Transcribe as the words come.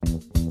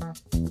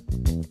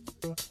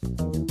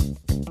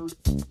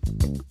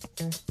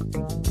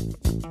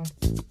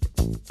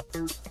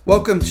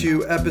Welcome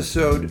to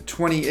episode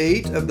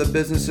 28 of the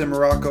Business in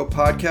Morocco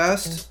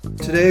podcast.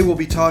 Today we'll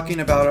be talking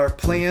about our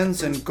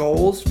plans and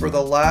goals for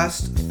the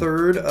last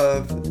third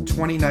of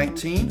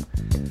 2019.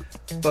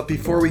 But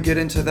before we get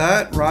into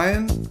that,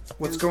 Ryan,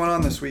 what's going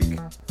on this week?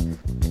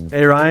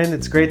 Hey Ryan,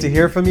 it's great to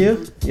hear from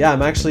you. Yeah,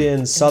 I'm actually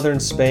in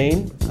southern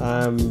Spain.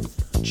 I'm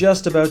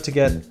just about to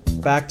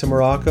get back to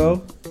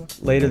Morocco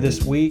later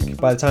this week.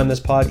 By the time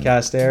this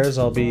podcast airs,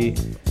 I'll be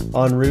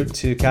en route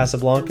to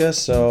Casablanca,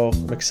 so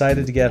I'm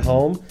excited to get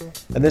home.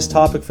 And this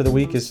topic for the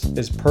week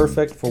is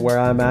perfect for where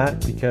I'm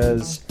at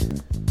because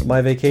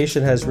my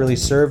vacation has really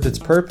served its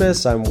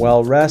purpose. I'm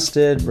well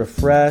rested,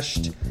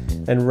 refreshed,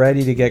 and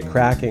ready to get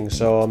cracking.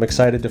 So I'm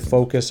excited to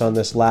focus on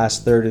this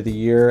last third of the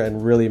year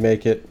and really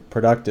make it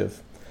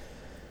productive.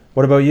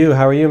 What about you?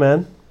 How are you,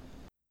 man?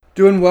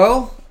 Doing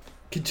well.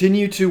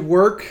 Continue to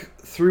work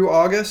through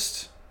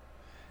August,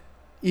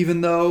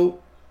 even though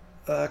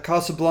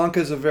Casablanca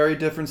is a very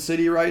different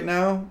city right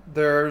now.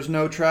 There's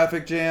no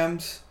traffic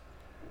jams.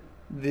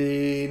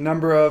 The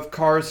number of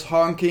cars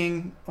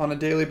honking on a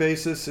daily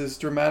basis is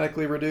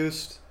dramatically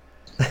reduced.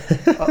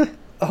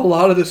 A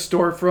lot of the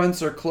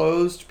storefronts are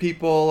closed.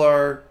 People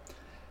are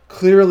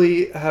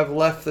clearly have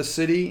left the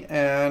city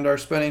and are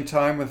spending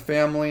time with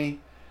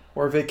family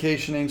or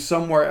vacationing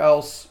somewhere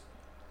else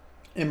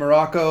in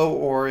Morocco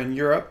or in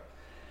Europe.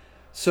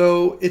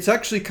 So it's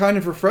actually kind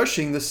of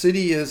refreshing. The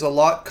city is a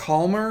lot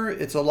calmer.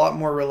 It's a lot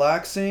more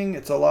relaxing.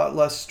 It's a lot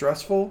less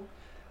stressful.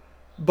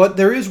 But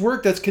there is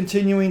work that's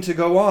continuing to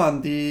go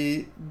on.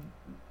 The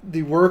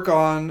work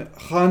on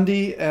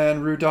Khandi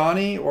and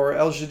Roudani, or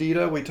El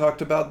Jadida, we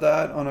talked about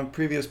that on a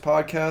previous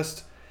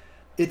podcast.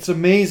 It's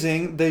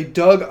amazing. They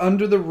dug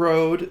under the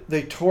road.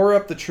 They tore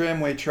up the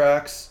tramway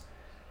tracks.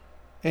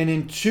 And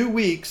in 2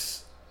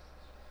 weeks,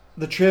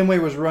 the tramway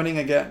was running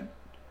again.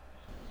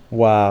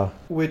 Wow.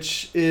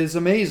 Which is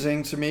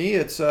amazing to me.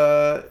 It's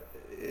that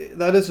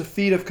is a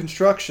feat of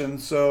construction.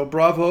 So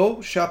bravo,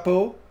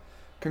 chapeau,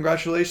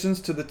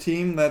 congratulations to the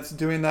team that's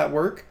doing that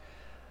work.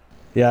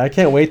 Yeah, I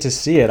can't wait to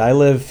see it. I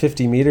live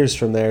 50 meters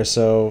from there,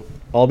 so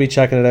I'll be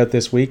checking it out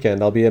this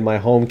weekend. I'll be in my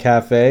home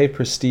cafe,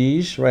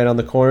 Prestige, right on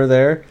the corner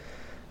there,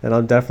 and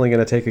I'm definitely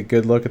going to take a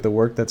good look at the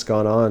work that's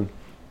gone on.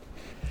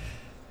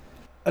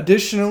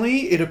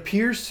 Additionally, it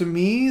appears to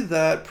me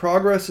that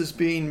progress is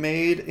being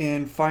made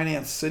in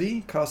Finance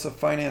City, Casa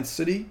Finance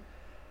City,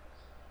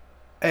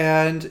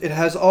 and it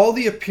has all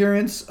the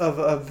appearance of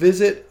a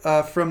visit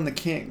from the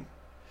king.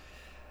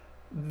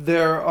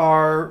 There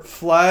are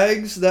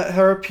flags that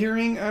are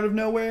appearing out of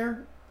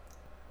nowhere.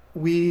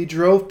 We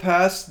drove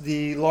past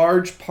the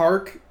large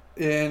park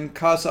in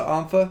Casa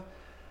Anfa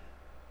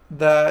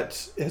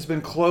that has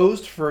been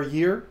closed for a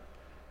year.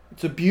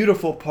 It's a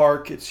beautiful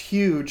park. It's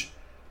huge.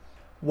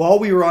 While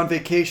we were on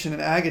vacation in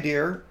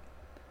Agadir,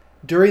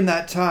 during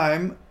that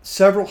time,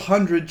 several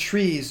hundred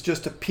trees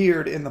just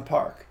appeared in the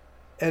park.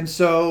 And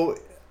so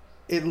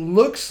it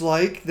looks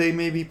like they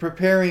may be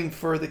preparing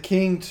for the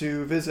king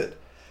to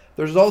visit.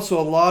 There's also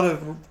a lot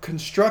of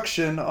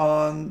construction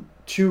on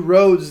 2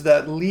 roads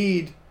that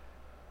lead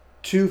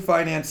to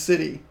Finance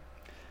City,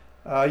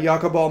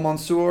 Yaqub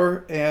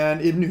al-Mansour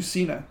and Ibn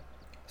Sina.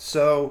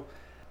 So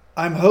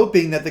I'm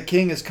hoping that the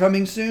king is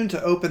coming soon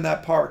to open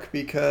that park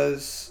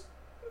because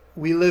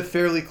we live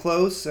fairly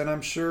close, and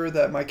I'm sure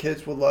that my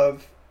kids will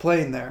love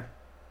playing there.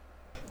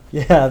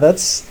 Yeah,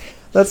 that's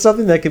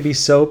something that can be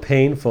so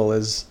painful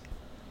is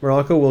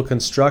Morocco will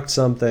construct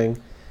something.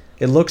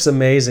 It looks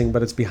amazing,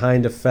 but it's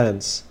behind a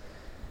fence.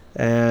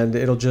 And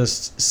it'll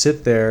just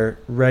sit there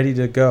ready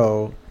to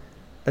go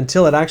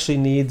until it actually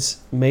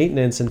needs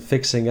maintenance and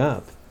fixing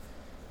up.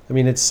 I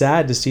mean, it's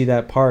sad to see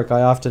that park.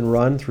 I often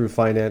run through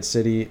Finance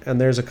City,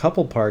 and there's a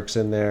couple parks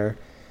in there.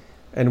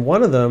 And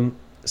one of them,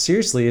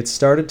 seriously, it's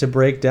started to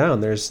break down.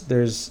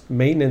 There's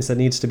maintenance that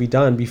needs to be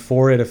done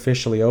before it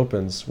officially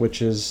opens,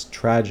 which is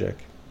tragic.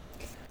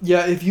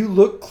 Yeah, if you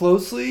look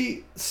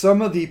closely,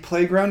 some of the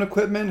playground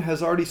equipment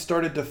has already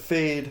started to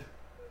fade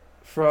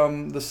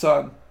from the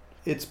sun.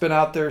 It's been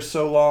out there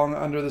so long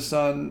under the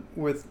sun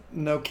with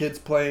no kids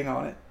playing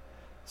on it.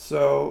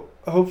 So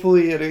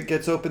hopefully it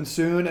gets open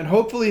soon, and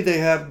hopefully they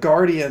have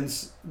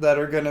guardians that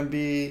are going to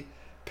be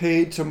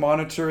paid to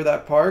monitor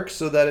that park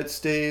so that it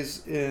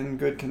stays in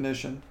good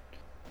condition.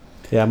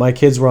 Yeah, my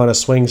kids were on a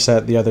swing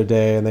set the other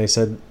day, and they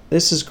said,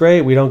 "This is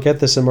great. We don't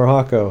get this in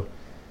Morocco."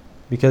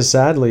 Because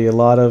sadly, a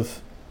lot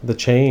of the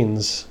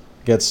chains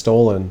get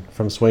stolen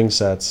from swing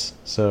sets.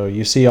 So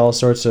you see all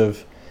sorts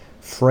of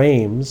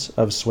frames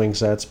of swing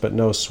sets, but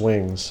no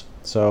swings.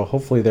 So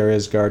hopefully there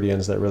is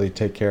guardians that really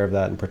take care of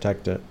that and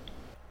protect it.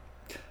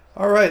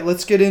 All right,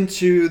 let's get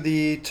into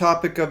the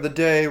topic of the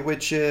day,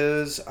 which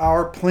is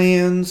our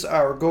plans,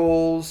 our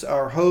goals,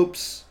 our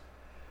hopes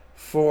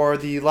for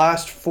the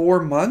last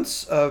 4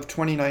 months of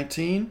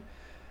 2019.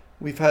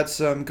 We've had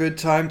some good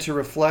time to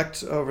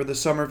reflect over the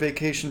summer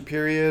vacation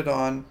period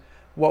on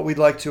what we'd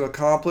like to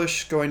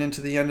accomplish going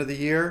into the end of the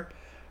year.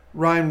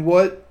 Ryan,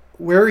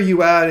 where are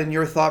you at in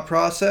your thought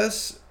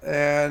process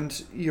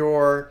and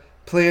your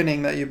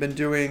planning that you've been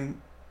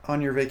doing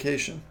on your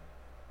vacation?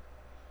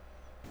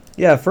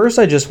 Yeah, first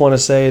I just want to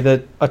say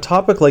that a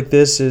topic like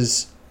this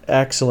is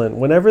excellent.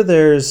 Whenever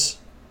there's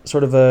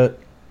sort of a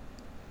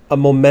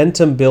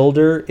momentum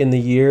builder in the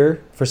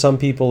year, for some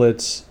people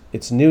it's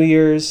New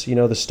Year's,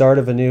 the start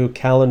of a new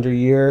calendar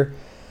year.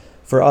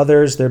 For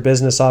others, their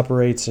business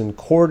operates in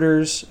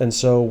quarters, and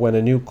so when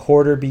a new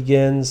quarter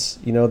begins,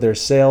 their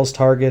sales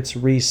targets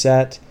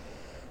reset.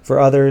 For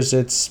others,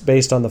 it's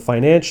based on the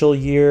financial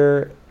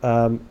year.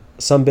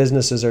 Some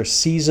businesses are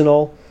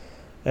seasonal,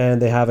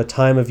 and they have a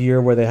time of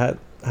year where they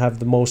have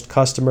the most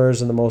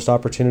customers and the most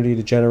opportunity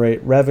to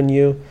generate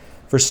revenue.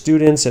 For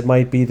students, it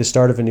might be the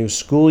start of a new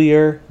school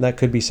year. That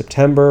could be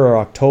September or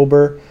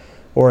October,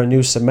 or a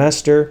new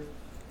semester.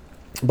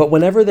 But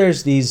whenever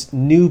there's these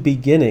new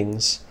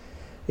beginnings,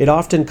 it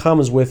often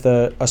comes with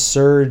a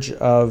surge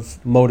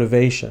of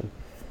motivation.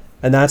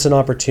 And that's an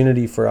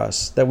opportunity for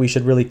us that we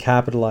should really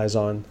capitalize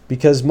on.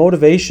 Because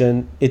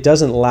motivation, it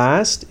doesn't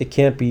last. It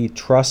can't be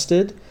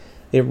trusted.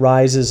 It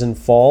rises and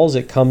falls.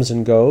 It comes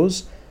and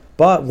goes.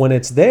 But when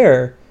it's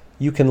there,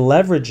 you can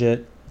leverage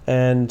it.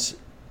 And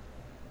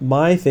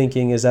my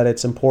thinking is that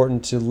it's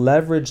important to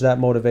leverage that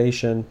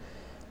motivation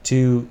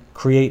to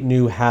create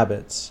new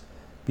habits.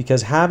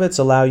 Because habits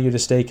allow you to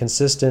stay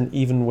consistent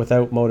even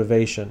without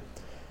motivation.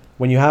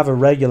 When you have a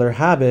regular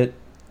habit,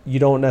 you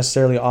don't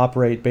necessarily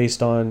operate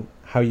based on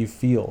how you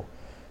feel.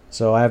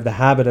 So I have the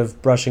habit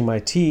of brushing my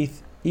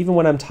teeth. Even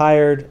when I'm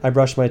tired, I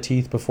brush my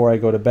teeth before I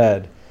go to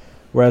bed.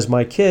 Whereas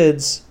my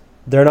kids,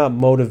 they're not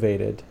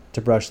motivated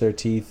to brush their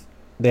teeth.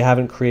 They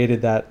haven't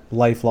created that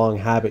lifelong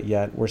habit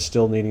yet. We're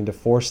still needing to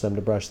force them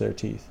to brush their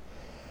teeth.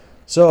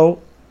 So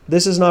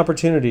this is an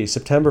opportunity.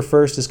 September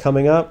 1st is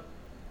coming up,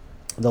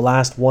 the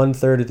last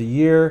 1/3 of the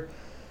year.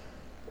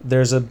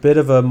 There's a bit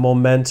of a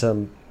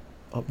momentum.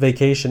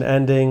 Vacation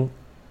ending,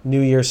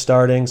 New Year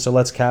starting, so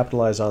let's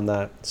capitalize on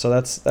that. So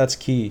that's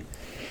key.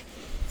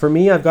 For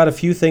me, I've got a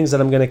few things that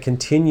I'm going to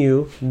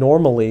continue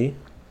normally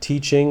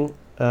teaching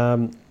at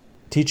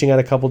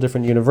a couple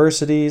different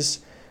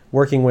universities,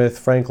 working with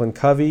Franklin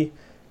Covey,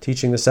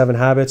 teaching the 7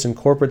 habits in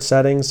corporate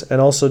settings,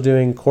 and also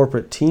doing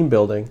corporate team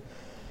building.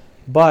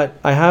 But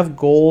I have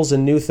goals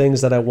and new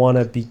things that I want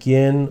to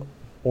begin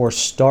or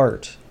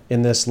start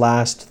in this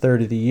last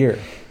third of the year.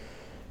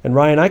 And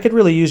Ryan, I could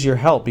really use your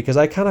help because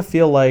I kind of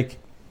feel like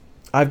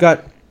I've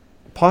got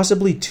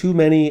possibly too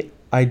many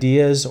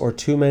ideas or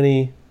too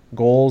many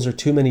goals or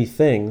too many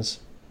things.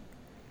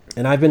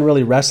 And I've been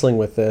really wrestling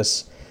with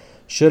this.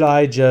 Should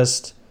I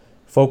just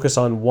focus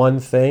on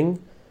one thing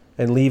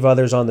and leave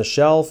others on the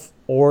shelf?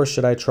 Or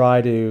should I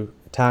try to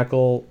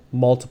tackle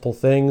multiple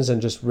things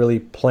and just really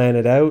plan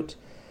it out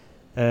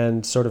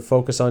and sort of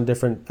focus on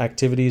different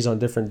activities on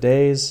different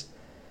days?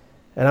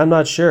 And I'm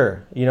not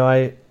sure.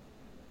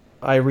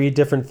 I read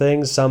different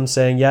things, some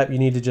saying, yep, you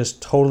need to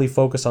just totally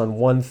focus on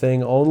one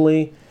thing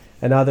only,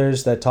 and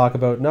others that talk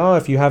about, no,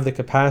 if you have the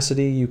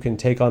capacity, you can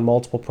take on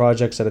multiple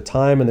projects at a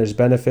time, and there's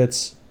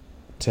benefits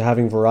to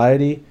having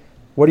variety.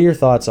 What are your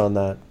thoughts on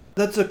that?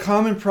 That's a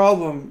common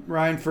problem,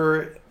 Ryan,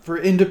 for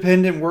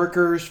independent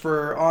workers,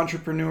 for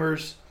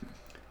entrepreneurs.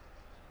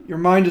 Your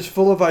mind is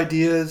full of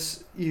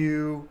ideas.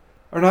 You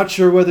are not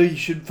sure whether you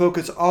should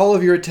focus all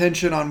of your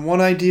attention on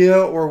one idea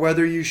or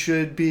whether you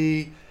should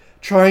be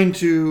trying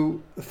to,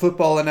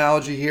 football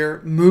analogy here,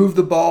 move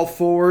the ball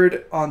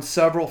forward on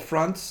several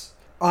fronts.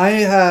 I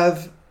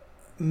have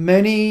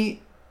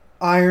many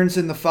irons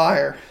in the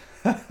fire.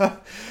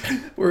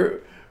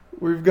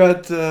 We've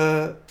got,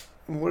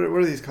 what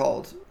are these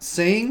called?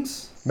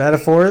 Sayings?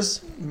 Metaphors?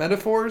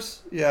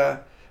 Metaphors? Yeah.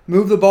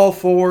 Move the ball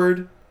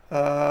forward,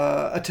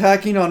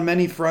 attacking on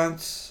many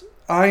fronts,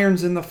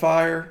 irons in the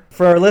fire.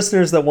 For our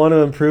listeners that want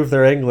to improve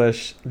their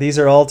English, these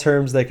are all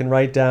terms they can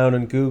write down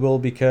and Google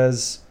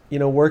because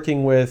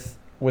working with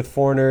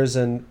foreigners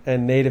and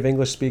native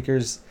English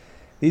speakers,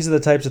 these are the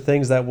types of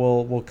things that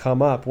will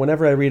come up.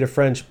 Whenever I read a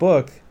French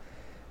book,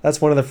 that's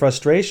one of the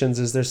frustrations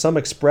is there's some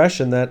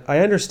expression that I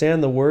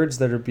understand the words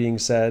that are being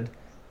said.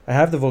 I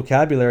have the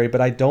vocabulary, but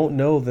I don't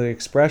know the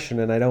expression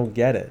and I don't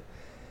get it.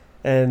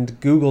 And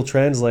Google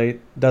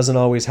Translate doesn't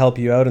always help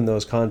you out in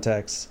those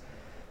contexts.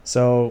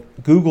 So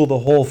Google the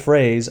whole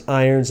phrase,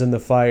 irons in the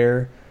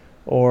fire,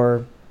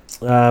 or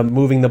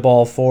moving the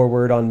ball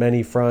forward on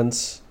many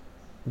fronts.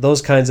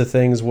 Those kinds of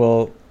things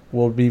will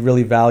be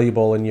really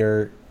valuable in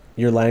your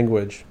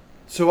language.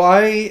 So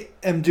I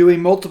am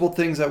doing multiple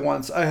things at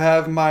once. I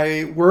have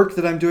my work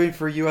that I'm doing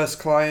for U.S.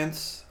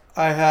 clients.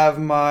 I have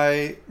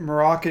my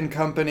Moroccan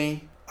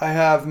company. I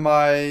have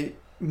my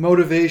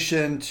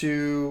motivation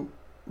to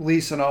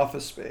lease an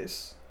office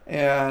space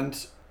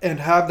and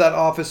have that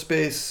office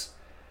space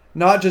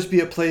not just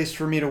be a place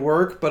for me to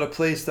work, but a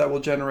place that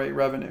will generate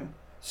revenue.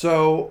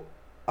 So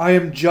I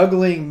am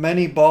juggling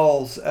many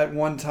balls at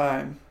one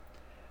time.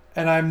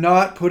 And I'm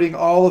not putting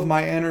all of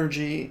my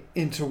energy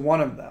into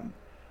one of them.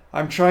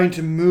 I'm trying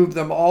to move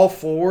them all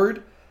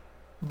forward,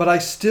 but I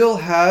still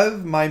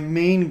have my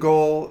main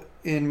goal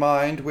in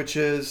mind, which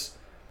is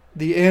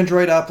the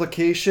Android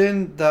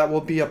application that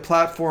will be a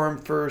platform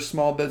for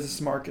small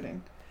business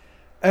marketing.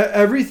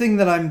 Everything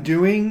that I'm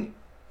doing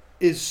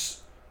is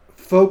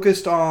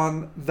focused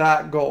on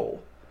that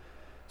goal.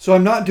 So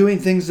I'm not doing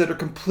things that are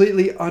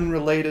completely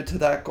unrelated to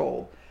that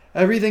goal.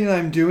 Everything that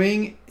I'm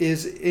doing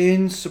is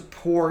in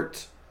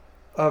support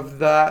of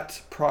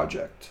that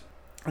project.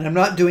 And I'm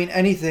not doing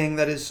anything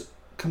that is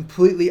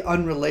completely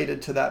unrelated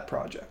to that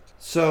project.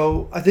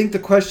 So I think the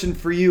question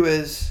for you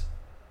is,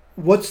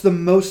 what's the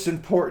most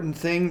important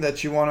thing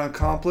that you want to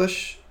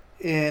accomplish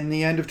in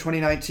the end of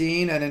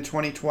 2019 and in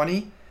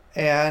 2020?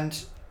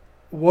 And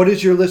what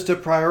is your list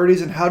of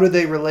priorities and how do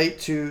they relate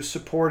to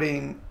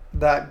supporting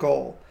that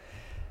goal?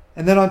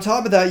 And then on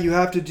top of that, you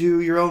have to do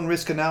your own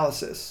risk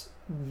analysis.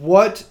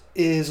 What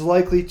is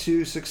likely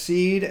to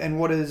succeed and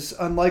what is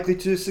unlikely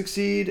to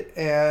succeed,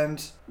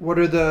 and what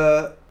are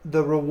the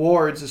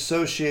rewards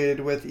associated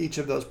with each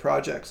of those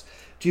projects?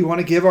 Do you want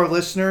to give our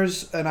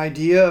listeners an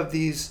idea of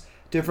these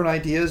different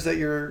ideas that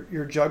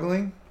you're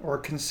juggling or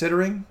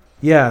considering?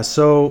 Yeah,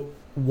 so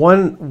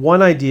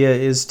one idea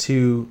is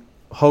to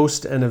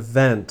host an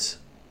event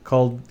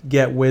called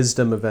Get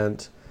Wisdom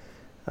event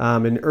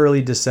in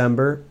early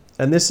December.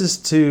 And this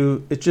is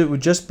it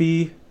would just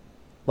be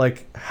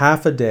like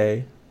half a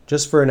day,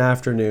 just for an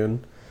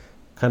afternoon,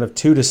 kind of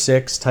 2 to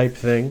 6 type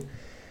thing.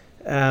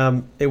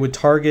 It would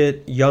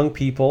target young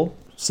people,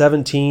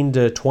 17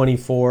 to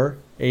 24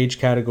 age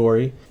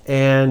category,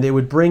 and it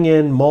would bring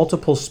in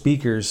multiple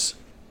speakers,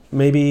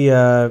 maybe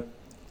 8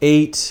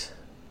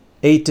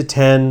 to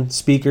 10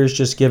 speakers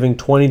just giving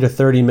 20 to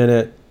 30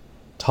 minute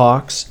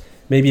talks,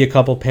 maybe a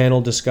couple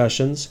panel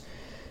discussions.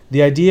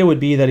 The idea would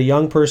be that a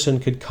young person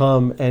could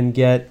come and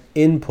get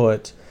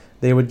input.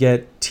 They would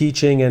get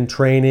teaching and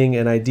training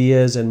and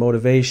ideas and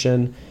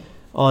motivation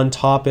on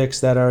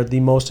topics that are the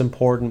most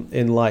important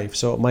in life.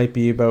 So it might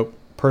be about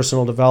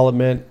personal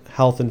development,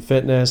 health and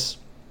fitness,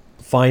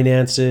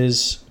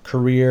 finances,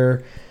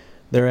 career,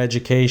 their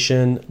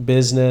education,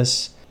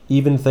 business,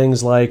 even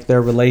things like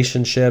their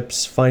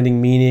relationships, finding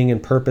meaning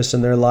and purpose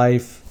in their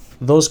life,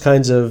 those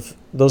kinds of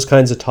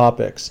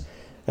topics.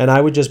 And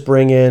I would just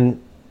bring in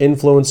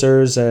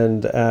influencers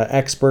and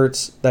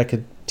experts that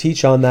could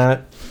teach on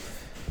that.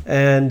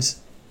 And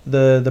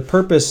the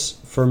purpose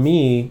for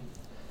me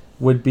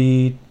would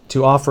be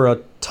to offer a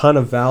ton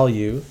of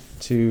value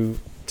to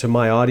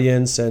my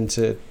audience and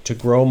to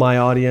grow my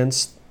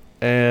audience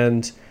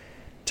and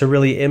to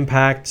really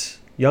impact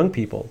young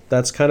people.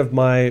 That's kind of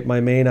my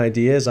main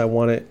idea is I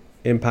want to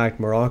impact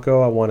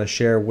Morocco. I want to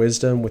share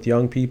wisdom with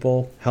young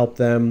people, help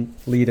them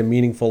lead a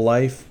meaningful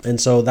life.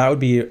 And so that would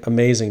be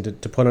amazing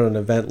to put on an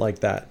event like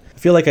that. I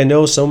feel like I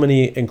know so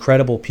many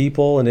incredible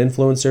people and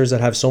influencers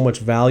that have so much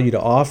value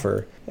to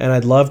offer, and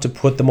I'd love to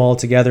put them all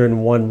together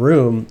in one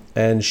room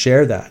and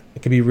share that.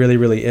 It could be really,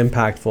 really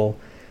impactful,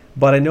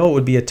 but I know it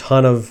would be a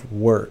ton of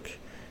work,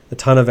 a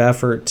ton of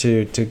effort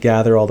to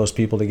gather all those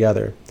people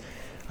together.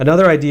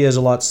 Another idea is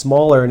a lot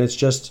smaller, and it's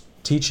just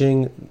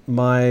teaching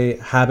my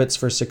Habits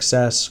for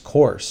Success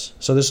course.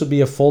 So this would be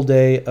a full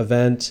day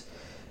event.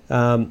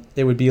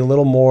 It would be a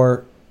little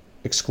more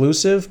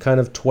exclusive,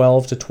 kind of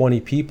 12 to 20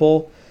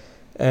 people.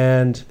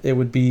 And it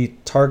would be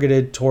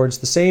targeted towards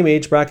the same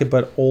age bracket,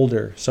 but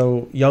older.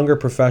 So younger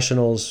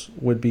professionals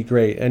would be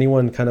great.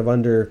 Anyone kind of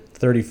under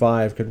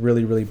 35 could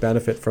really, really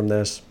benefit from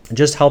this.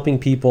 Just helping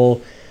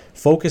people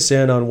focus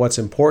in on what's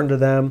important to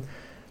them,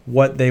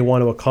 what they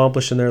want to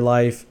accomplish in their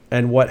life,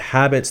 and what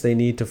habits they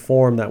need to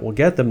form that will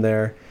get them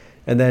there.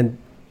 And then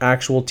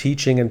actual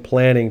teaching and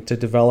planning to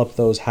develop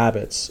those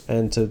habits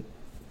and to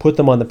put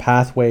them on the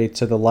pathway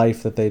to the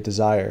life that they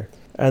desire.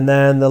 And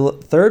then the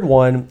third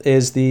one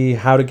is the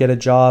How to Get a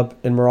Job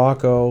in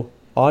Morocco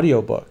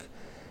audiobook.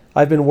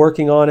 I've been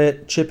working on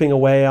it, chipping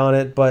away on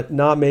it, but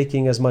not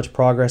making as much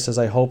progress as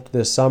I hoped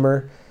this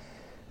summer.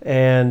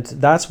 And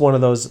that's one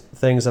of those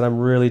things that I'm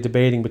really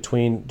debating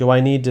between, do I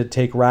need to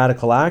take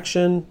radical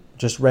action,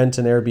 just rent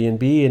an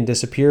Airbnb and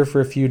disappear for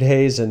a few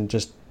days and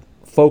just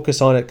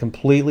focus on it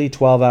completely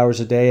 12 hours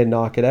a day and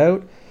knock it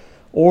out?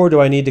 Or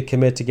do I need to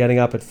commit to getting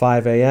up at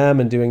 5 a.m.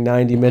 and doing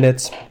 90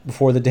 minutes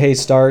before the day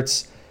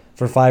starts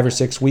for 5 or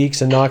 6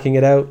 weeks and knocking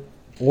it out?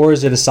 Or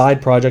is it a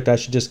side project I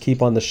should just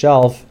keep on the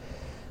shelf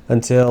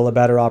until a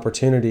better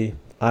opportunity?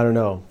 I don't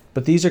know.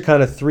 But these are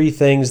kind of 3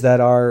 things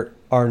that are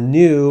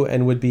new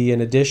and would be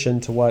in addition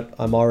to what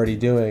I'm already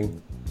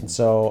doing. And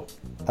so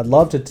I'd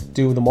love to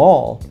do them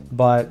all,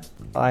 but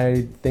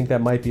I think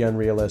that might be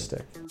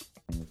unrealistic.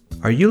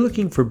 Are you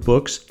looking for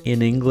books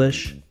in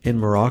English in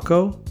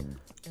Morocco?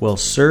 Well,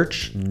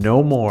 search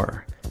no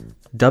more.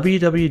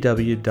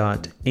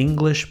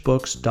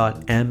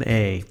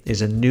 www.englishbooks.ma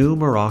is a new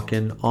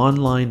Moroccan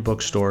online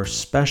bookstore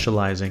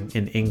specializing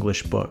in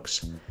English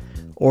books.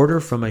 Order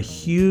from a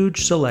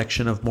huge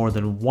selection of more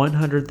than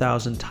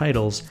 100,000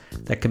 titles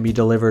that can be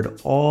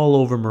delivered all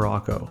over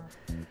Morocco.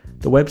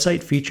 The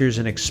website features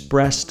an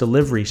express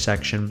delivery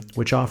section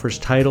which offers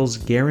titles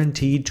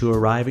guaranteed to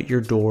arrive at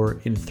your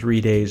door in 3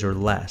 days or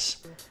less.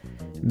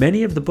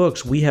 Many of the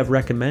books we have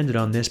recommended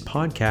on this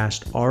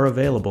podcast are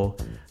available,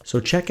 so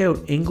check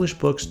out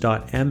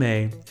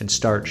englishbooks.ma and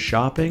start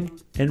shopping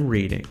and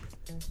reading.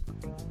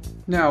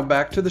 Now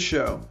back to the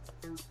show.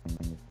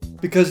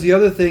 Because the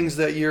other things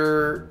that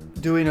you're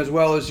doing as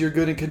well is you're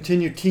going to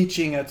continue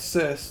teaching at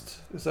SIST.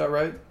 Is that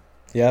right?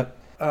 Yep.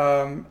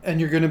 And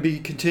you're going to be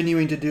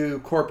continuing to do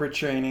corporate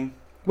training.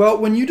 Well,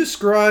 when you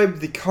describe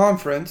the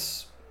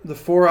conference, the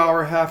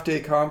 4-hour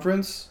half-day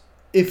conference,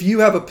 if you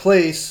have a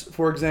place,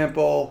 for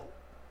example,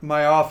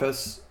 my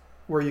office,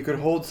 where you could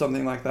hold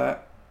something like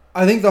that,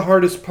 I think the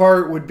hardest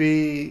part would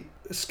be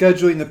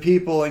scheduling the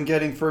people and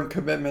getting firm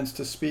commitments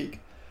to speak.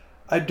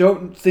 I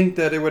don't think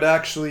that it would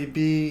actually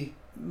be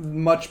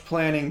much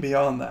planning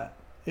beyond that.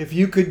 If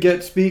you could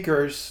get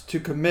speakers to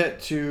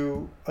commit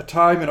to a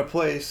time and a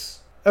place,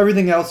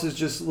 everything else is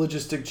just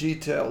logistic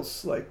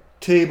details like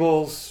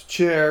tables,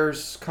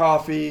 chairs,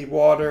 coffee,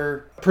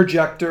 water,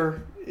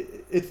 projector.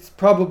 It's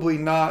probably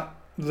not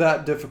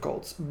that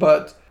difficult,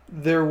 but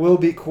there will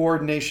be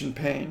coordination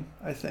pain,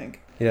 I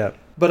think. Yeah.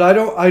 But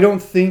I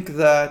don't think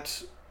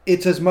that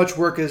it's as much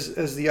work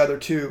as the other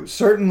two.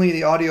 Certainly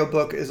the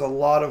audiobook is a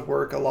lot of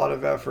work, a lot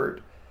of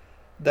effort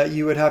that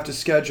you would have to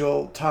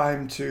schedule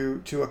time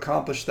to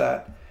accomplish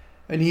that.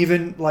 And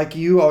even like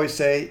you always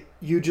say,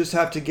 you just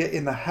have to get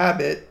in the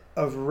habit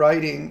of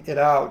writing it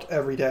out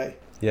every day.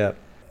 Yeah.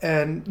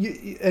 And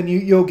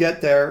you'll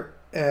get there,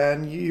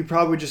 and you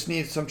probably just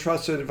need some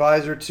trusted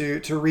advisor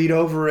to read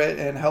over it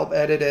and help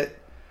edit it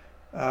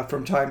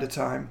from time to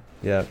time.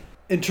 Yeah.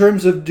 In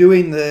terms of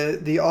doing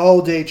the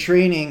all-day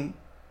training,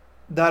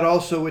 that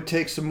also would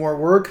take some more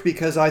work,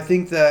 because I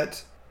think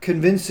that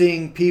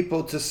convincing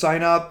people to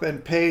sign up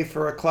and pay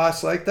for a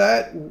class like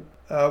that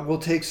will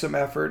take some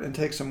effort and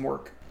take some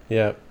work.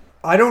 Yeah.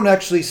 I don't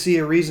actually see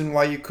a reason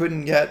why you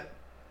couldn't get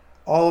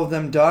all of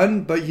them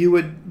done, but you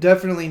would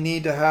definitely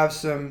need to have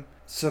some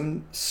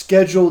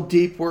scheduled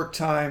deep work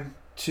time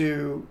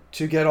to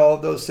get all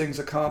of those things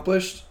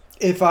accomplished.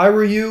 If I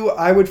were you,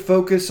 I would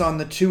focus on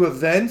the 2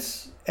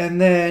 events,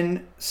 and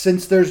then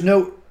since there's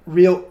no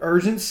real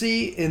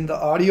urgency in the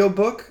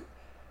audiobook,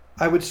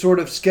 I would sort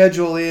of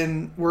schedule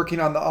in working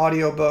on the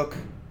audiobook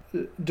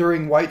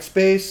during white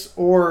space,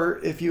 or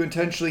if you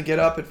intentionally get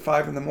up at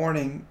 5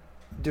 a.m,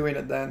 doing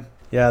it then.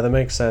 Yeah, that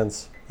makes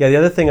sense. Yeah, the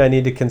other thing I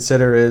need to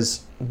consider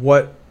is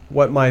what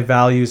my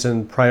values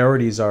and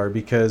priorities are,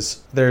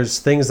 because there's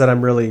things that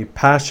I'm really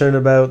passionate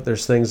about,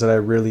 there's things that I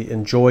really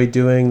enjoy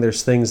doing,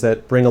 there's things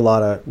that bring a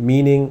lot of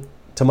meaning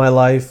to my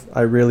life.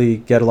 I really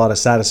get a lot of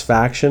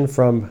satisfaction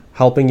from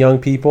helping young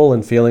people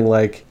and feeling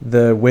like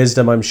the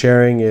wisdom I'm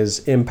sharing is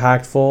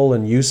impactful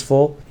and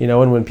useful.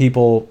 And when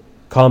people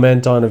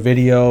comment on a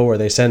video or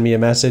they send me a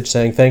message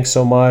saying, thanks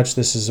so much,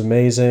 this is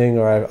amazing,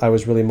 or I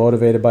was really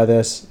motivated by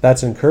this,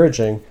 that's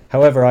encouraging.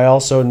 However, I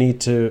also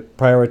need to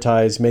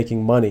prioritize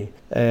making money.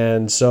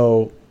 And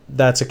so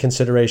that's a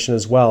consideration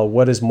as well.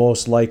 What is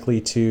most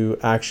likely to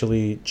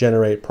actually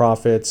generate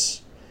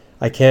profits?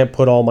 I can't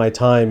put all my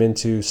time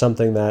into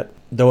something that,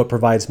 though it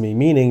provides me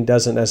meaning,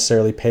 doesn't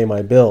necessarily pay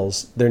my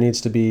bills. There needs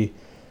to be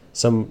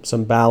some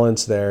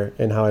balance there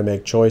in how I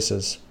make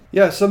choices.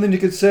 Yeah, something to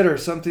consider,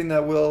 something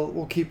that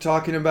we'll keep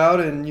talking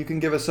about, and you can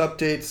give us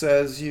updates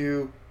as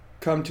you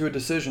come to a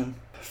decision.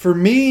 For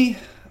me,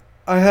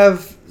 I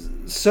have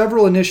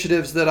several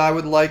initiatives that I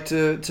would like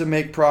to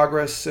make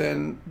progress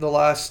in the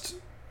last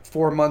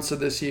 4 months of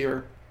this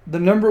year. The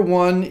number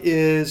one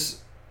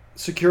is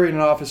securing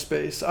an office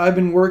space. I've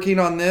been working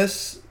on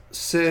this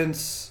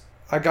since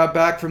I got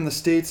back from the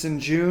States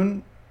in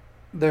June.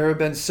 There have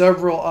been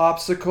several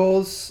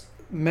obstacles,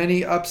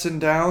 many ups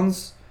and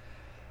downs,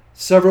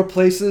 several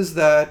places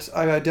that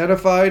I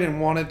identified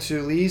and wanted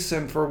to lease,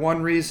 and for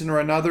one reason or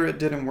another it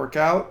didn't work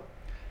out.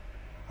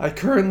 I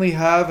currently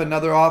have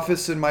another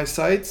office in my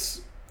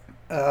sights.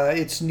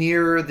 It's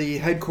near the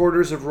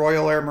headquarters of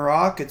Royal Air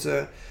Maroc. It's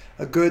a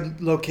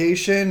good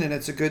location, and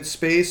it's a good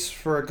space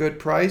for a good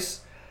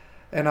price.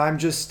 And I'm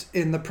just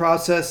in the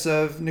process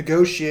of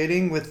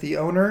negotiating with the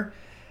owner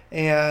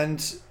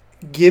and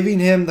giving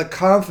him the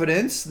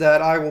confidence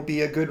that I will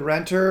be a good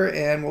renter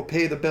and will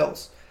pay the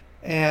bills.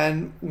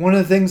 And one of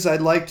the things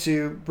I'd like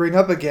to bring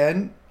up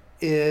again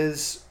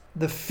is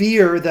the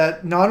fear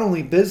that not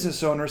only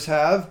business owners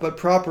have, but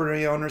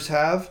property owners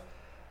have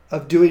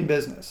of doing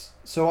business.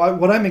 So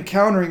what I'm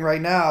encountering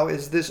right now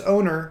is this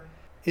owner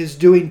is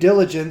doing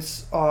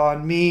diligence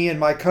on me and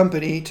my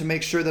company to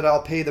make sure that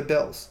I'll pay the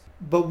bills.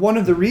 But one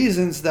of the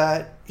reasons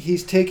that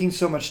he's taking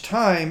so much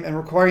time and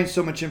requiring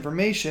so much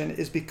information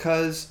is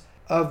because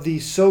of the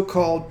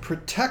so-called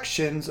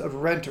protections of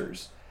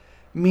renters.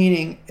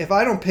 Meaning, if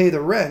I don't pay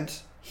the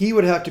rent, he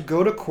would have to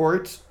go to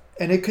court,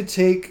 and it could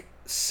take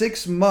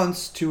 6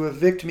 months to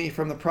evict me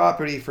from the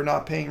property for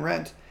not paying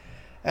rent.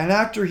 And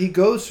after he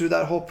goes through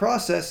that whole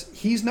process,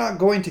 he's not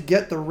going to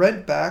get the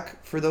rent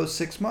back for those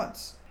 6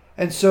 months.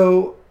 And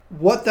so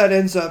what that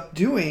ends up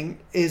doing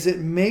is it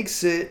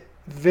makes it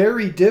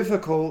very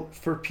difficult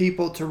for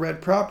people to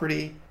rent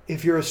property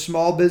if you're a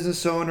small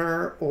business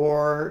owner,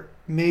 or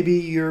maybe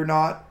you're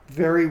not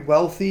very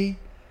wealthy.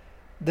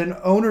 Then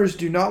owners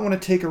do not want to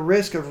take a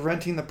risk of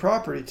renting the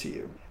property to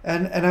you.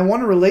 And I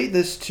want to relate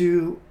this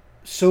to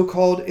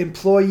so-called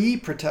employee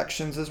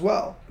protections as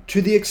well.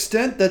 To the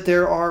extent that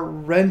there are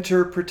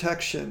renter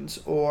protections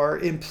or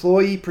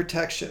employee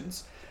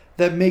protections,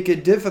 that make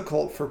it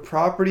difficult for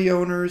property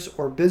owners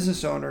or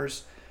business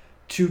owners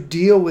to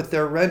deal with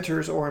their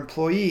renters or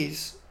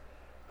employees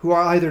who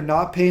are either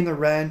not paying the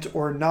rent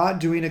or not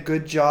doing a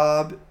good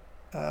job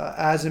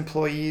as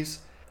employees.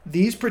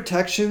 These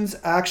protections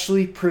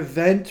actually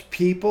prevent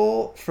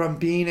people from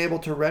being able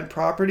to rent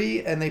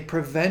property, and they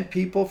prevent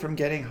people from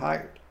getting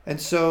hired. And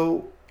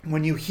so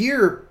when you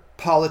hear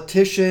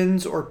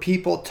politicians or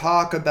people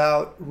talk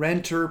about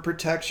renter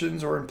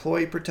protections or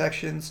employee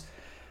protections,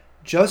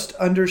 just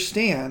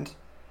understand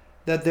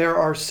that there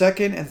are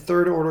second and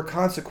third order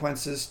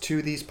consequences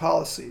to these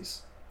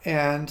policies.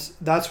 And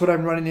that's what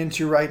I'm running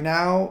into right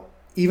now.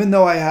 Even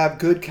though I have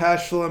good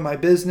cash flow in my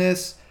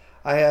business,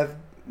 I have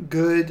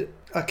good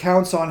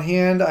accounts on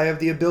hand, I have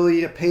the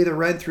ability to pay the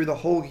rent through the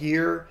whole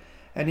year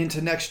and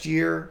into next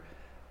year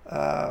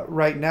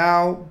right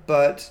now,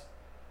 but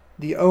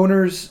the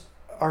owners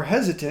are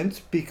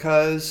hesitant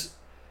because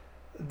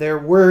they're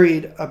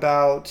worried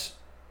about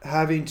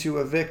having to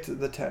evict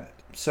the tenant.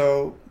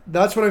 So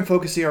that's what I'm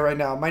focusing on right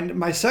now.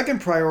 My second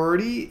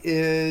priority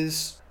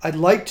is I'd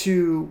like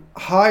to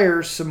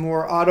hire some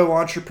more auto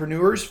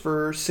entrepreneurs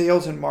for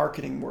sales and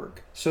marketing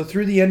work. So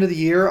through the end of the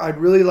year, I'd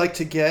really like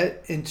to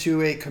get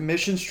into a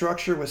commission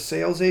structure with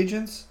sales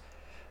agents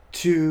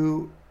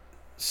to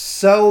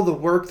sell the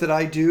work that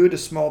I do to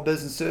small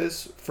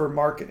businesses for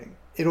marketing.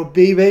 It'll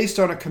be based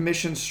on a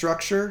commission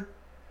structure.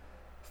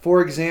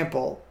 For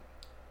example,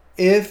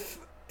 if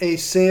a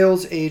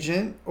sales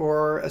agent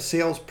or a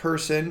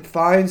salesperson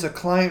finds a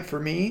client for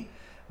me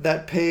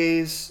that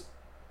pays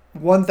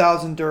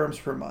 1,000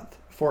 dirhams per month,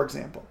 for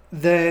example,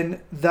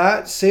 then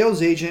that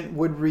sales agent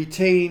would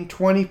retain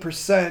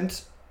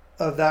 20%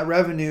 of that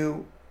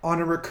revenue on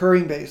a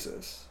recurring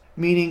basis.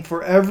 Meaning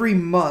for every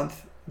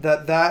month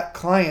that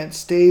client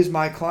stays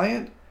my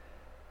client,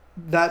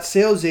 that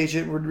sales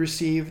agent would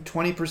receive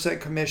 20%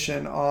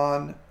 commission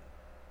on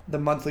the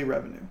monthly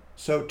revenue.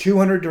 So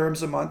 200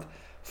 dirhams a month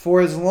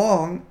for as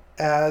long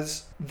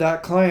as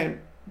that client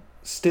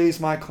stays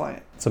my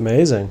client. It's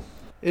amazing.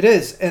 It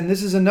is. And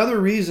this is another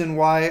reason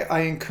why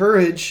I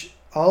encourage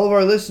all of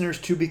our listeners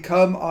to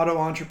become auto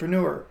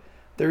entrepreneur.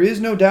 There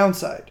is no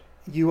downside.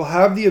 You will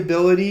have the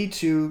ability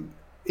to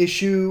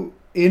issue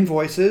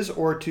invoices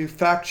or to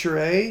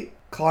facture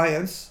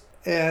clients,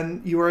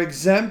 and you are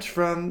exempt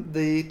from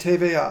the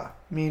TVA,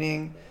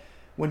 meaning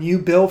when you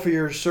bill for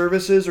your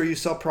services or you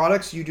sell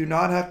products, you do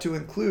not have to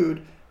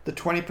include the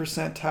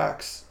 20%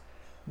 tax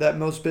that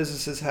most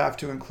businesses have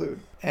to include.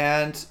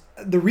 And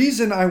the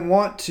reason I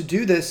want to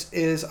do this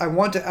is I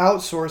want to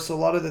outsource a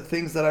lot of the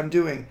things that I'm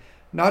doing,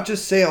 not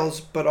just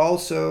sales, but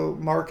also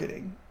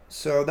marketing.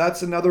 So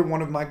that's another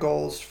one of my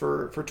goals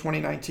for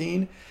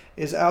 2019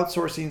 is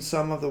outsourcing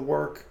some of the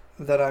work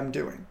that I'm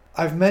doing.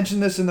 I've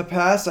mentioned this in the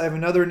past. I have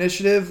another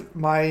initiative,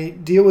 my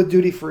deal with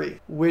Duty Free,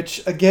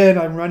 which again,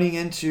 I'm running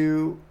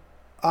into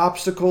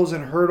obstacles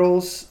and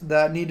hurdles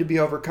that need to be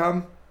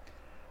overcome.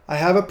 I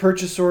have a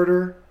purchase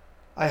order.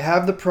 I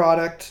have the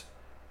product.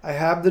 I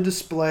have the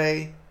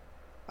display.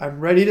 I'm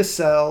ready to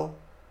sell,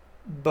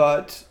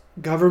 but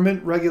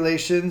government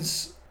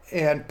regulations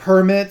and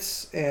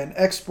permits and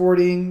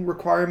exporting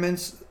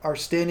requirements are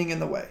standing in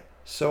the way.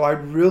 So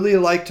I'd really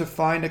like to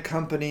find a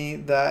company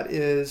that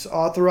is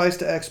authorized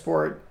to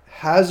export,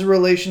 has a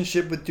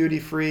relationship with Duty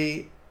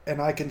Free,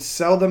 and I can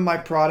sell them my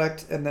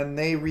product and then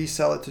they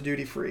resell it to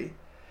Duty Free.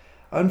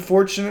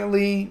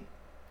 Unfortunately,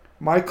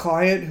 my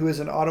client, who is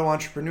an auto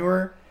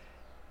entrepreneur,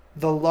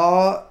 the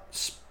law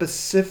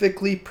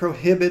specifically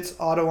prohibits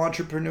auto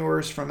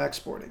entrepreneurs from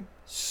exporting.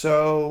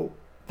 So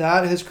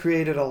that has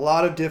created a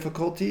lot of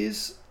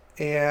difficulties,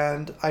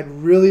 and I'd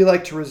really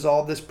like to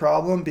resolve this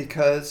problem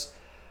because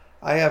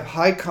I have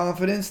high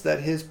confidence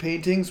that his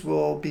paintings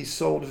will be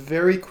sold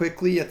very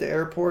quickly at the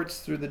airports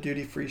through the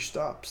duty-free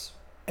stops.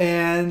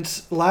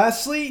 And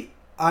lastly,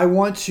 I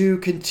want to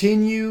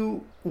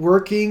continue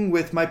working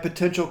with my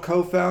potential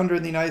co-founder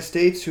in the United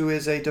States, who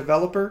is a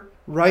developer.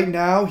 Right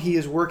now, he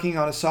is working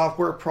on a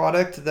software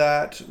product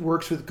that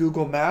works with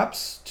Google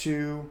Maps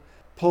to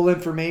pull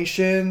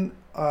information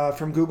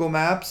from Google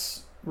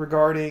Maps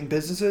regarding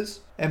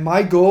businesses. And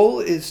my goal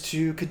is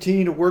to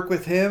continue to work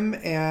with him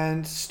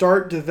and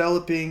start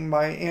developing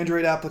my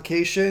Android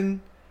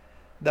application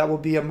that will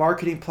be a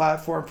marketing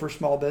platform for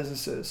small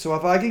businesses. So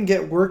if I can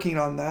get working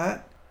on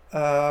that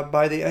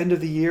by the end of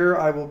the year,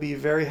 I will be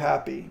very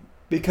happy,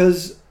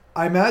 because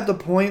I'm at the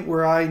point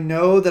where I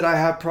know that I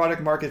have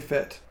product market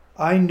fit.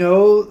 I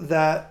know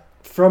that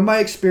from my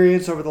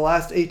experience over the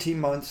last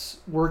 18 months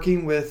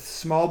working with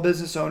small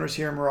business owners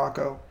here in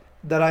Morocco,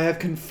 that I have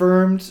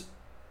confirmed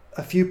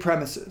a few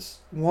premises.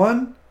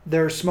 One,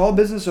 there are small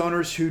business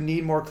owners who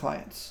need more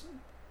clients.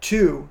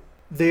 Two,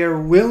 they are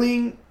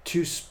willing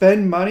to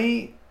spend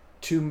money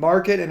to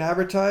market and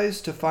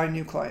advertise to find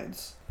new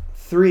clients.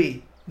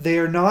 Three, they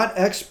are not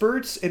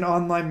experts in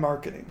online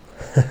marketing.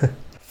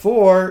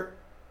 Four,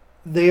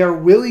 they are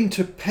willing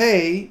to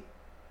pay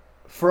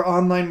for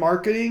online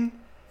marketing,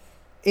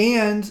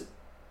 and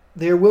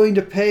they're willing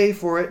to pay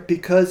for it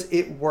because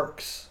it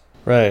works.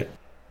 Right.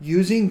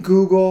 Using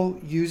Google,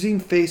 using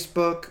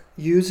Facebook,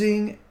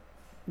 using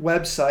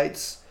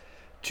websites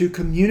to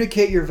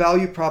communicate your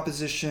value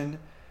proposition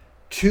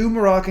to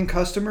Moroccan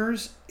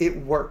customers, it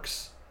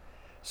works.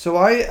 So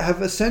I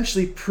have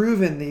essentially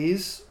proven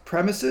these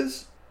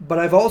premises, but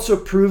I've also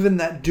proven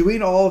that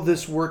doing all of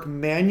this work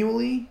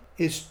manually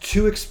is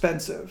too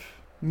expensive,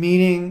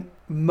 meaning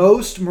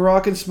most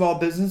Moroccan small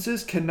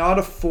businesses cannot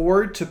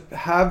afford to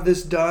have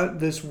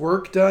this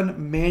work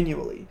done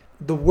manually.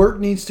 The work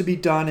needs to be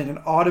done in an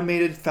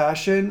automated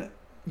fashion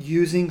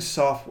using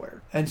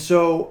software. And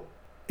so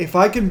if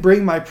I can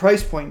bring my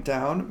price point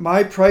down,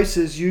 my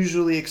prices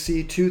usually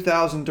exceed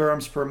 2,000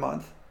 dirhams per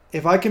month.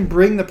 If I can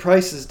bring the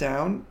prices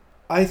down,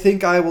 I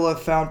think I will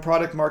have found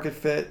product market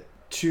fit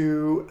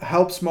to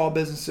help small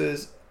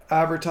businesses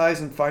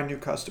advertise and find new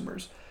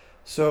customers.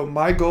 So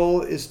my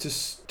goal is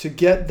to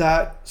get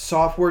that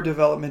software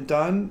development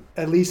done,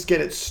 at least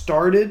get it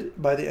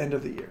started by the end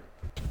of the year.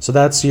 So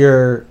that's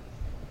your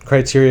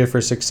criteria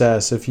for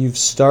success. If you've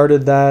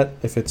started that,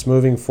 if it's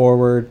moving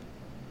forward,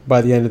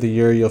 by the end of the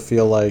year, you'll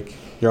feel like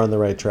you're on the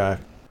right track.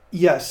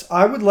 Yes,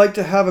 I would like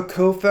to have a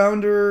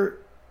co-founder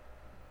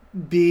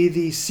be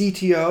the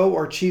CTO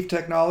or Chief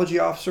Technology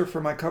Officer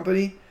for my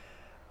company.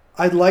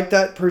 I'd like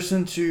that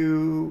person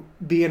to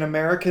be an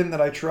American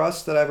that I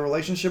trust, that I have a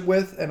relationship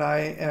with, and I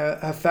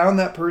have found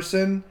that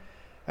person,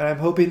 and I'm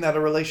hoping that a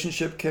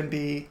relationship can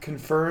be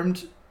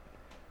confirmed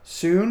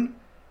soon.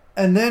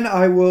 And then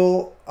I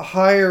will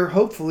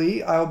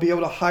hopefully, I'll be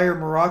able to hire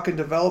Moroccan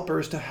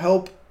developers to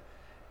help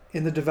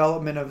in the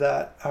development of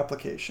that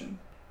application.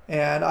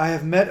 And I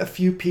have met a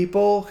few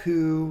people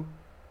who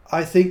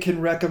I think can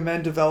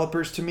recommend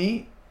developers to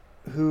me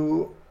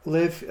who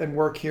live and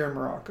work here in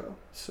Morocco.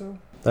 So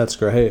that's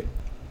great.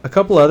 A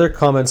couple other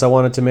comments I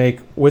wanted to make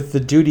with the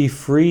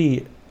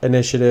duty-free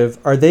initiative.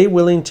 Are they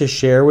willing to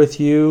share with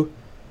you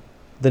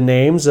the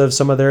names of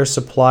some of their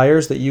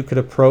suppliers that you could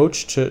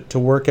approach to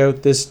work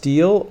out this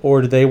deal,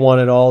 or do they want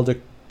it all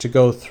to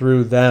go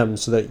through them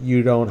so that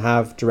you don't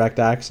have direct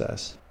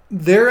access?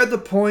 They're at the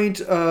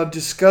point of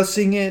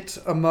discussing it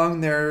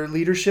among their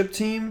leadership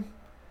team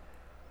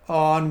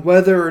on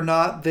whether or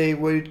not they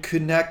would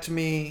connect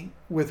me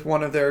with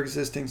one of their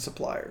existing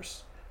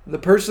suppliers. The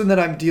person that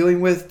I'm dealing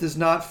with does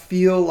not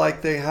feel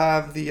like they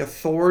have the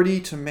authority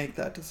to make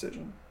that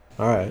decision.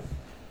 All right.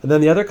 And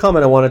then the other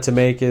comment I wanted to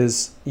make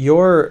is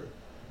your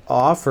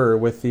offer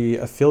with the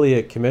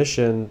affiliate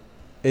commission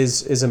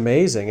is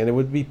amazing, and it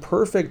would be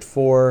perfect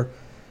for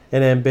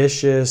an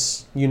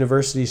ambitious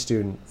university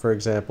student, for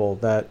example,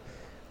 that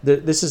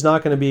this is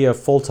not going to be a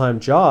full-time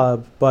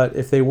job, but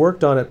if they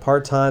worked on it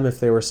part-time, if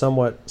they were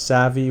somewhat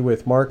savvy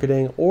with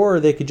marketing, or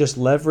they could just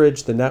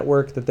leverage the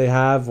network that they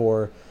have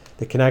or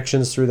the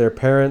connections through their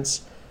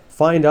parents,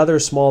 find other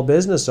small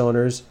business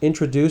owners,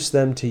 introduce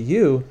them to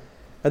you,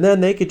 and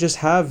then they could just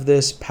have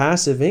this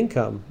passive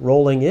income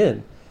rolling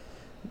in,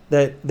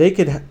 that they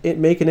could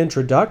make an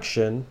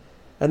introduction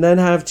and then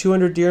have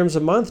 200 dirhams a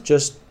month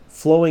just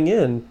flowing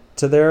in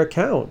to their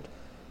account.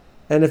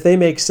 And if they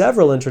make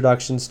several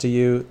introductions to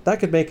you, that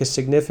could make a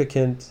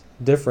significant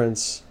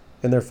difference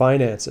in their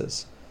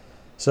finances.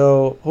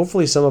 So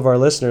hopefully some of our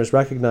listeners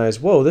recognize,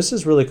 whoa, this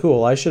is really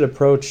cool. I should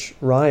approach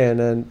Ryan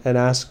and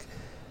ask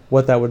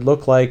what that would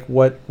look like,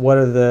 what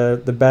are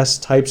the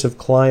best types of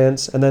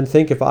clients, and then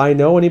think if I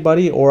know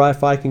anybody or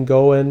if I can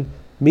go and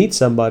meet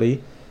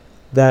somebody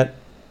that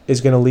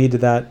is going to lead to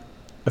that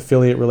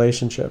affiliate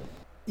relationship.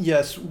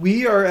 Yes,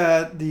 we are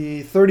at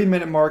the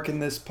 30-minute mark in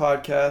this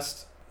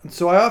podcast. And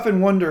so I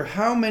often wonder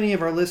how many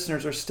of our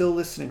listeners are still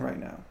listening right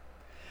now.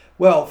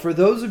 Well, for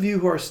those of you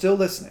who are still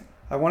listening,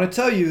 I want to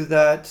tell you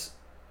that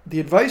the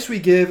advice we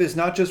give is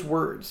not just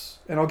words.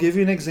 And I'll give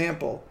you an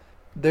example.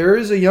 There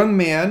is a young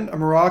man, a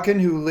Moroccan,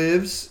 who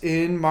lives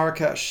in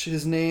Marrakesh.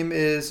 His name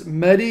is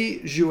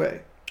Mehdi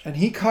Jouet, and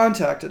he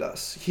contacted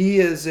us. He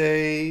is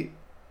a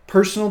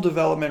personal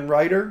development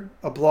writer,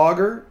 a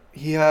blogger.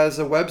 He has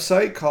a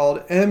website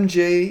called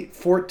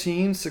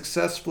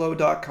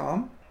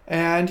mj14successflow.com.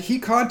 And he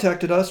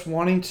contacted us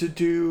wanting to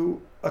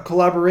do a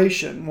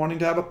collaboration, wanting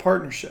to have a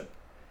partnership.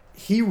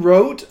 He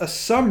wrote a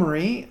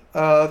summary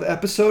of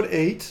episode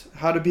 8,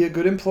 How to Be a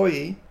Good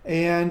Employee,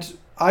 and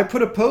I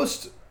put a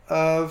post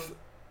of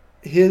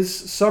his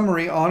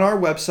summary on our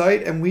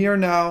website, and we are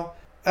now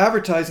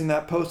advertising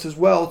that post as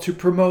well to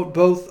promote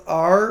both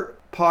our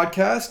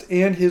podcast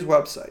and his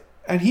website.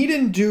 And he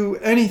didn't do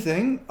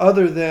anything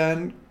other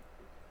than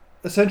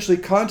essentially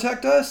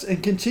contact us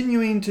and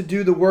continuing to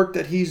do the work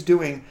that he's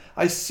doing.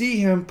 I see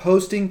him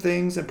posting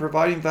things and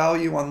providing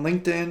value on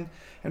LinkedIn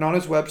and on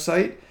his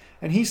website,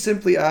 and he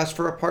simply asked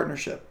for a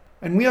partnership.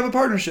 And we have a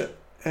partnership,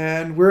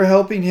 and we're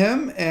helping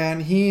him,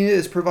 and he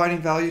is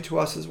providing value to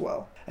us as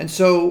well. And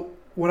so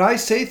when I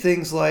say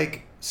things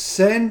like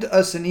send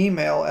us an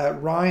email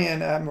at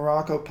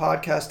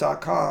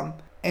ryan@moroccopodcast.com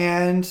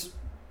and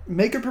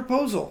make a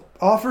proposal,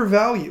 offer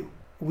value.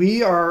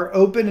 We are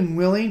open and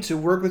willing to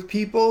work with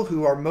people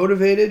who are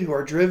motivated, who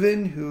are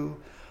driven, who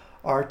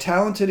are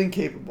talented and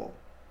capable.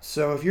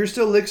 So if you're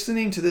still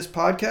listening to this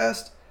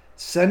podcast,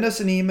 send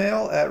us an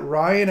email at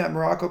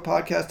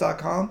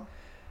ryan@moroccopodcast.com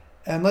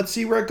and let's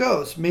see where it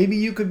goes. Maybe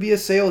you could be a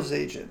sales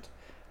agent.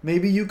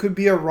 Maybe you could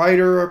be a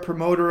writer, a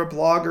promoter, a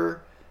blogger.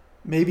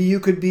 Maybe you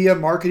could be a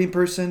marketing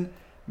person.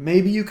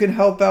 Maybe you can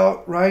help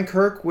out Ryan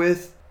Kirk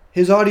with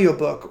his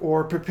audiobook,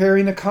 or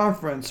preparing a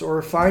conference,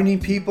 or finding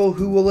people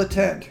who will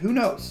attend. Who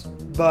knows?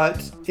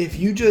 But if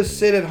you just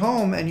sit at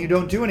home and you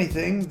don't do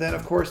anything, then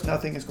of course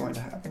nothing is going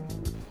to happen.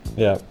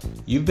 Yeah.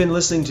 You've been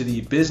listening to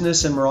the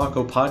Business in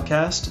Morocco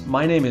podcast.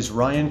 My name is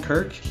Ryan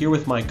Kirk, here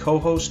with my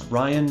co-host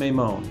Ryan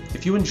Maimon.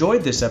 If you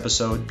enjoyed this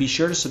episode, be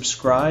sure to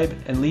subscribe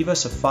and leave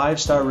us a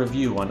 5-star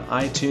review on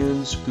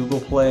iTunes,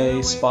 Google Play,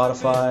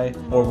 Spotify,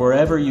 or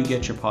wherever you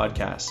get your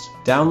podcasts.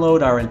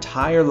 Download our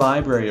entire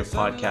library of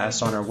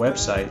podcasts on our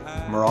website,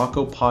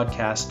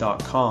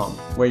 MoroccoPodcast.com,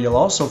 where you'll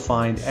also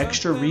find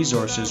extra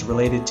resources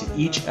related to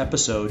each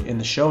episode in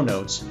the show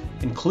notes,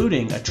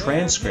 including a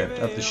transcript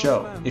of the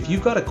show. If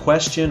you've got a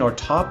question or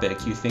topic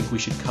you think we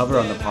should cover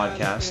on the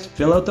podcast,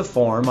 fill out the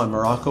form on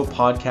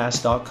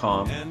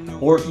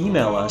MoroccoPodcast.com or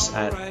email us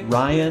at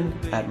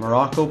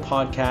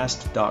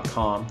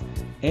ryan@MoroccoPodcast.com,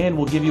 and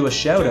we'll give you a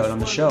shout out on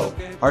the show.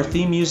 Our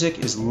theme music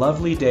is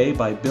Lovely Day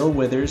by Bill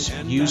Withers,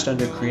 used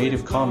under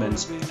Creative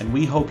Commons, and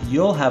we hope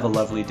you'll have a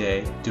lovely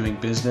day doing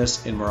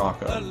business in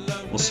Morocco.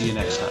 We'll see you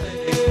next time.